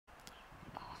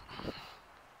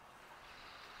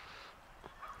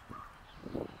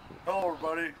Hello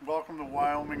everybody, welcome to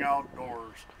Wyoming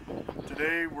Outdoors.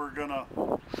 Today we're gonna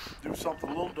do something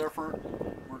a little different.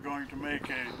 We're going to make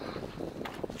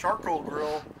a charcoal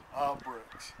grill out of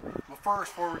bricks. But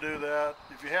first, before we do that,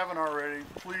 if you haven't already,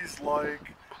 please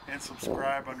like and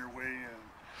subscribe on your way in.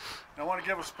 And I want to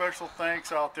give a special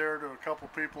thanks out there to a couple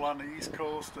people on the East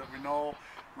Coast that we know,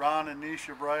 Ron and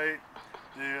Nisha Bright.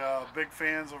 They're big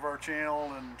fans of our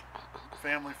channel and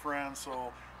family friends,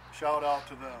 so shout out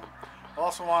to them.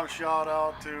 Also want to shout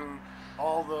out to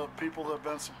all the people that have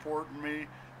been supporting me,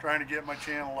 trying to get my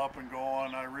channel up and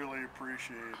going. I really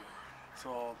appreciate it.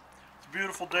 So it's a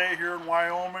beautiful day here in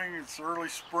Wyoming. It's early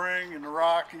spring in the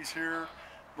Rockies here,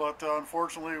 but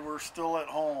unfortunately we're still at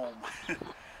home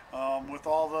with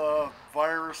all the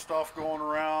virus stuff going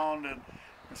around, and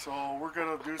so we're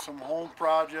going to do some home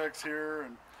projects here,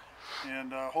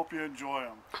 and hope you enjoy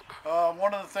them.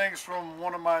 One of the things from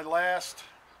one of my last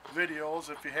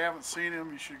videos, if you haven't seen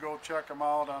them, you should go check them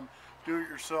out on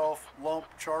do-it-yourself lump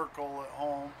charcoal at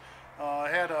home. I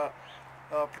had a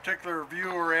particular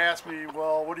viewer ask me,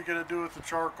 well, what are you going to do with the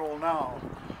charcoal now?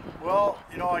 Well,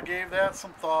 you know, I gave that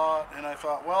some thought, and I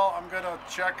thought, well, I'm going to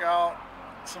check out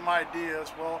some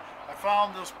ideas. Well, I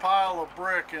found this pile of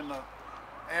brick in the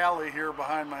alley here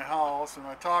behind my house, and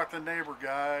I talked to the neighbor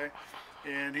guy,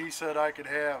 and he said I could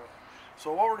have it.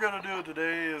 So what we're going to do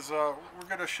today is we're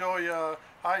going to show you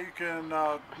how you can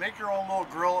make your own little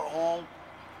grill at home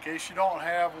in case you don't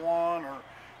have one, or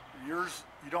you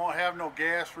don't have no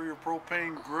gas for your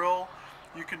propane grill.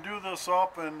 You can do this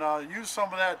up and use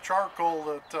some of that charcoal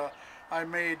that I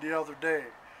made the other day.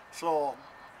 So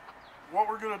what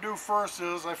we're going to do first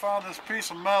is I found this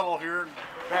piece of metal here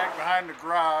back behind the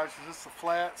garage. It's just a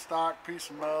flat stock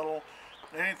piece of metal.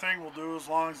 Anything will do as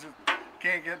long as it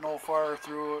can't get no fire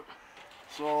through it.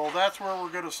 So that's where we're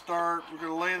going to start. We're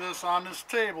going to lay this on this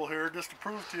table here just to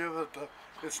prove to you that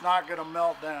it's not going to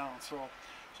melt down. So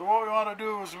what we want to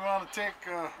do is we want to take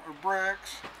our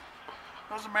bricks.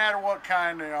 Doesn't matter what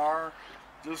kind they are.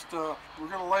 Just we're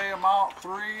going to lay them out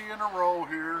 3 in a row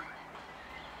here.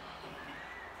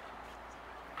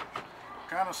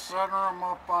 Kind of center them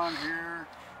up on here.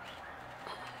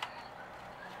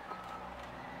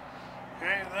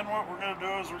 Okay, and then what we're going to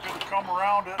do is we're going to come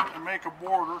around it and make a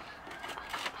border.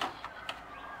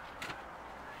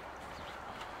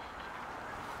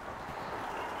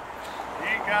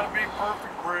 Got to be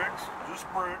perfect bricks, just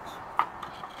bricks.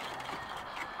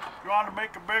 If you want to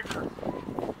make a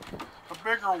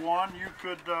bigger one, you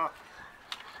could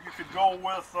go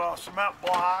with cement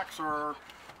blocks or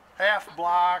half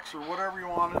blocks or whatever you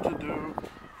wanted to do.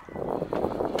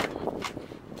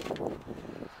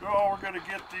 So we're going to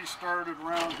get these started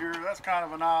around here. That's kind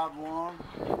of an odd one.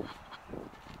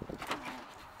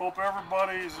 Hope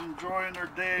everybody's enjoying their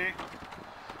day.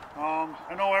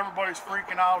 I know everybody's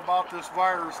freaking out about this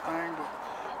virus thing,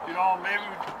 but you know, maybe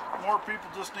more people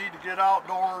just need to get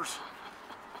outdoors,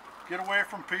 get away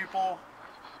from people,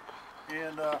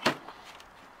 and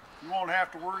you won't have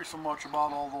to worry so much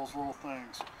about all those little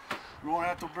things. You won't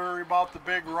have to worry about the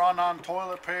big run on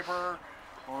toilet paper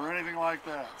or anything like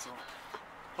that. So,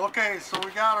 okay, so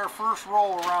we got our first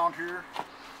roll around here.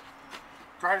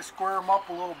 Try to square them up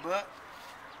a little bit.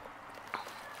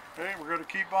 Okay, we're going to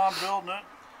keep on building it.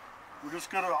 We're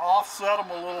just going to offset them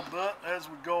a little bit as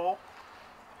we go.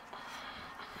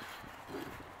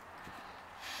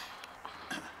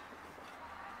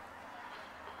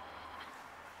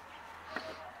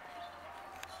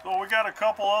 So we got a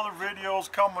couple other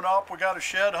videos coming up. We got a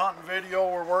shed hunting video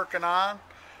we're working on,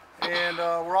 and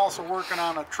we're also working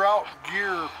on a trout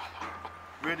gear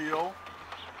video.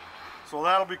 So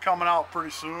that'll be coming out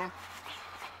pretty soon.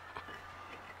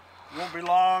 Won't be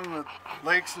long, the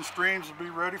lakes and streams will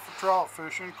be ready for trout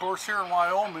fishing. Of course, here in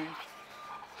Wyoming,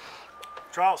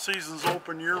 trout season's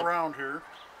open year-round here.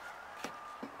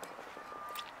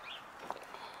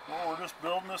 Well, we're just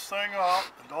building this thing up.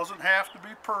 It doesn't have to be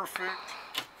perfect.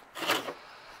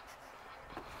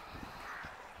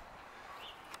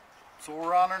 So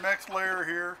we're on our next layer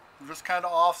here. We just kind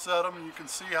of offset them, and you can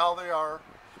see how they are.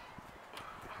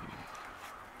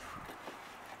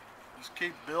 Just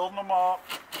keep building them up.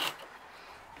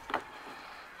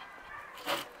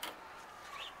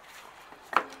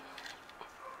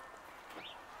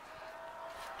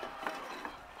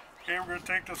 Okay, we're going to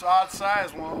take this odd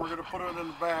size one, we're going to put it in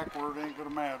the back where it ain't going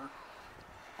to matter.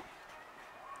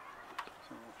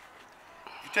 So,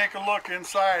 if you take a look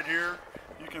inside here,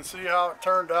 you can see how it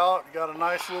turned out. You got a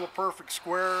nice little perfect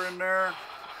square in there.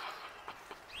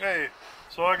 Okay,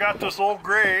 so I got this old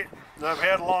grate that I've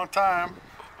had a long time.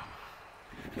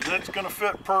 It's going to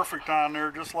fit perfect on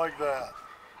there just like that.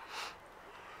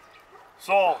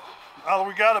 So Now that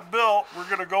we got it built, we're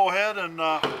going to go ahead and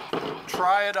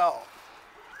try it out.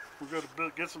 We're going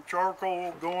to get some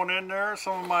charcoal going in there.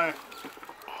 Some of my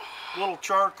little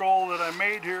charcoal that I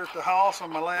made here at the house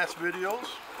on my last videos.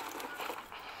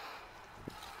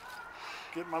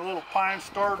 Get my little pine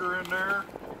starter in there.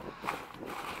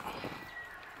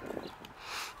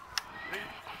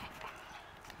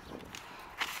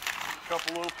 A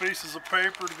couple little pieces of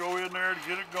paper to go in there to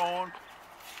get it going.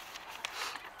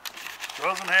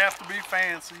 Doesn't have to be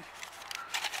fancy.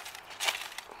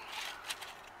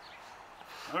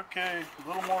 Okay, a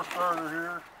little more starter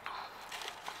here.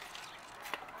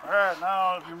 Alright,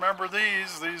 now if you remember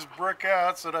these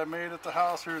briquettes that I made at the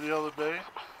house here the other day,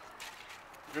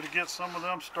 I'm going to get some of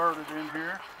them started in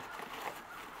here.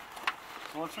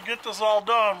 So once we get this all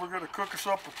done, we're going to cook us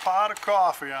up a pot of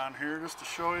coffee on here just to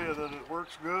show you that it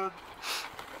works good.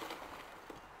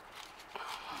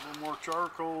 A little more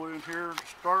charcoal in here to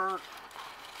start.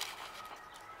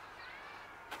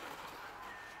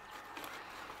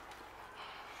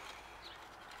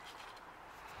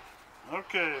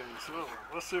 Okay, so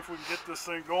let's see if we can get this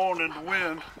thing going in the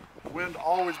wind. The wind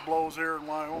always blows here in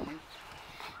Wyoming.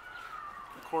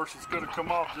 Of course, it's going to come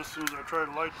up just as soon as I try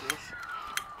to light this.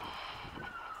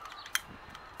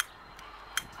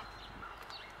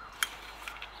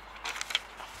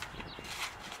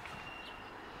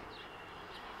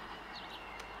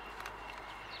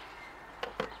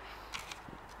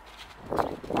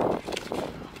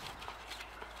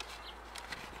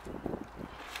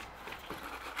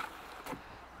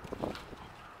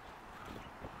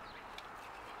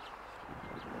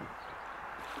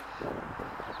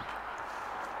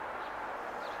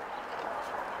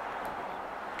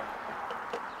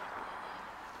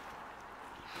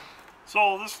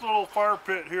 So this little fire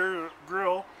pit here,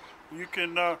 grill, you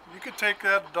can take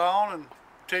that down and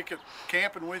take it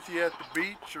camping with you at the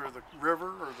beach or the river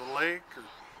or the lake or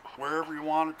wherever you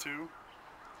want it to.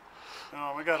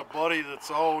 I got a buddy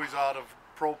that's always out of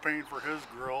propane for his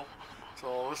grill,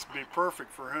 so this would be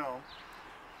perfect for him.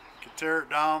 You can tear it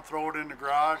down, throw it in the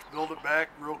garage, build it back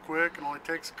real quick. It only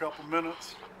takes a couple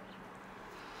minutes.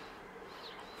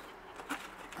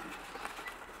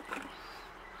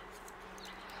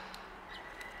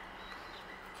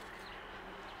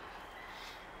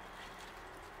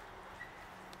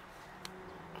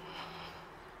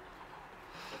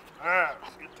 Alright,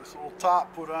 let's get this little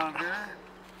top put on here.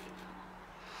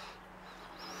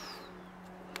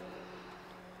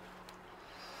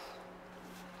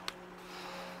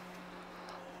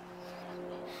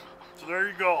 So there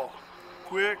you go.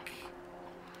 Quick,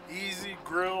 easy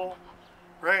grill.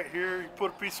 Right here, you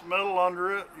put a piece of metal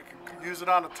under it. You can use it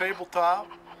on a tabletop.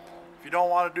 If you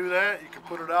don't want to do that, you can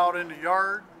put it out in the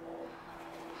yard.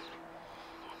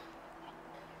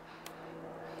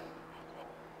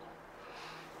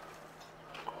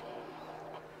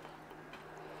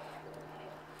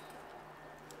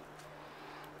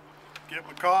 Get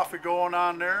my coffee going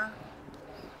on there.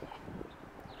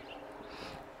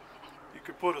 You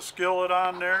could put a skillet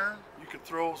on there. You could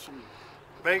throw some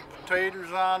baked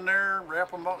potatoes on there,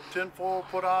 wrap them up in tin foil,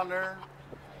 put on there.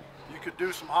 You could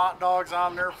do some hot dogs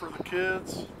on there for the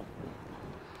kids.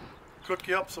 Cook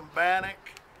you up some bannock.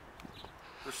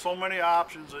 There's so many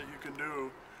options that you can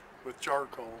do with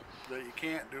charcoal that you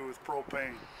can't do with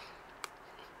propane.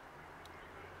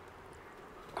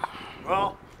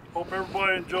 Well, hope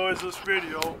everybody enjoys this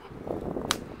video.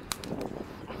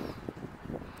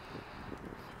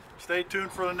 Stay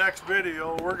tuned for the next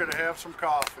video. We're going to have some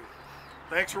coffee.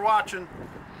 Thanks for watching.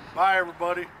 Bye,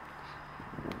 everybody.